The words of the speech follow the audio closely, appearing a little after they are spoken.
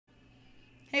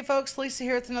Hey folks, Lisa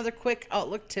here with another quick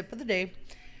Outlook tip of the day.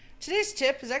 Today's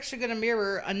tip is actually going to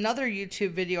mirror another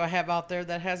YouTube video I have out there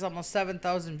that has almost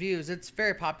 7,000 views. It's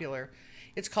very popular.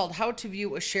 It's called How to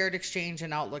View a Shared Exchange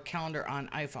and Outlook Calendar on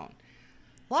iPhone.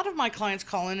 A lot of my clients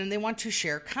call in and they want to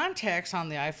share contacts on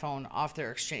the iPhone off their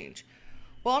Exchange.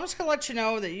 Well, I'm just going to let you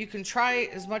know that you can try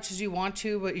as much as you want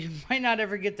to, but you might not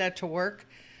ever get that to work.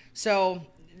 So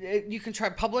you can try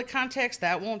public contacts.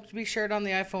 That won't be shared on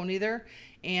the iPhone either.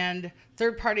 And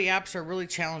third-party apps are really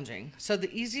challenging. So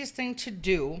the easiest thing to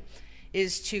do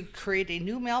is to create a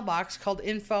new mailbox called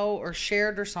info or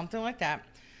shared or something like that.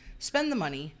 Spend the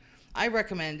money. I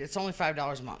recommend it's only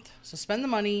 $5 a month. So spend the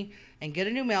money and get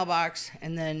a new mailbox,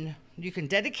 and then you can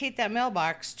dedicate that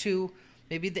mailbox to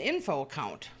maybe the info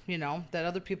account, that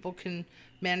other people can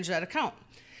manage that account.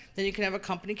 Then you can have a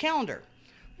company calendar.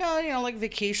 Like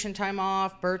vacation time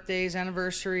off, birthdays,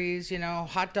 anniversaries,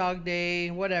 hot dog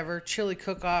day, whatever, chili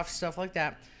cook-off, stuff like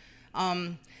that.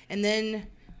 And then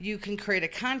you can create a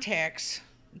contacts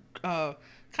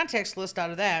list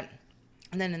out of that.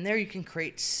 And then in there you can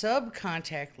create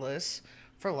sub-contact lists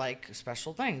for like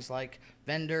special things like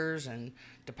vendors and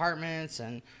departments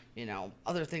and,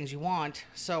 other things you want.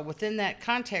 So within that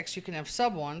contacts, you can have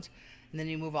sub ones. And then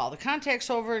you move all the contacts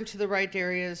over into the right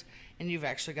areas, and you've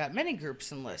actually got many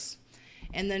groups and lists.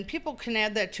 And then people can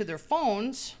add that to their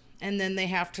phones, and then they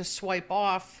have to swipe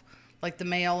off like the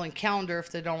mail and calendar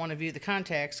if they don't want to view the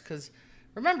contacts, because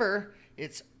remember,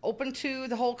 it's open to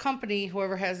the whole company,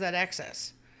 whoever has that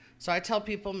access. So I tell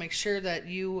people, make sure that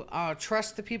you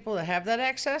trust the people that have that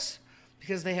access,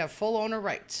 because they have full owner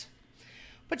rights.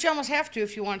 But you almost have to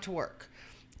if you want it to work.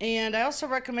 And I also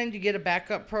recommend you get a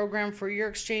backup program for your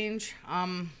Exchange.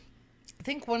 I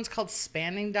think one's called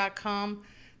spanning.com.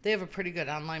 They have a pretty good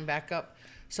online backup.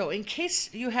 So in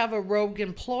case you have a rogue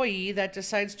employee that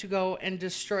decides to go and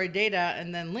destroy data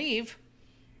and then leave,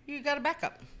 you got a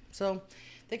backup. So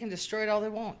they can destroy it all they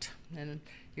want, and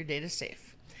your data's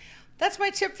safe. That's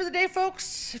my tip for the day,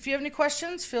 folks. If you have any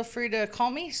questions, feel free to call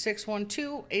me,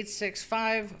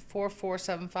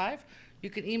 612-865-4475. You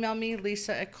can email me,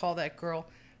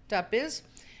 lisa@callthatgirl.biz.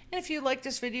 And if you like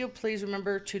this video, please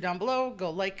remember to down below, go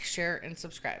like, share, and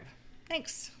subscribe.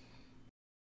 Thanks.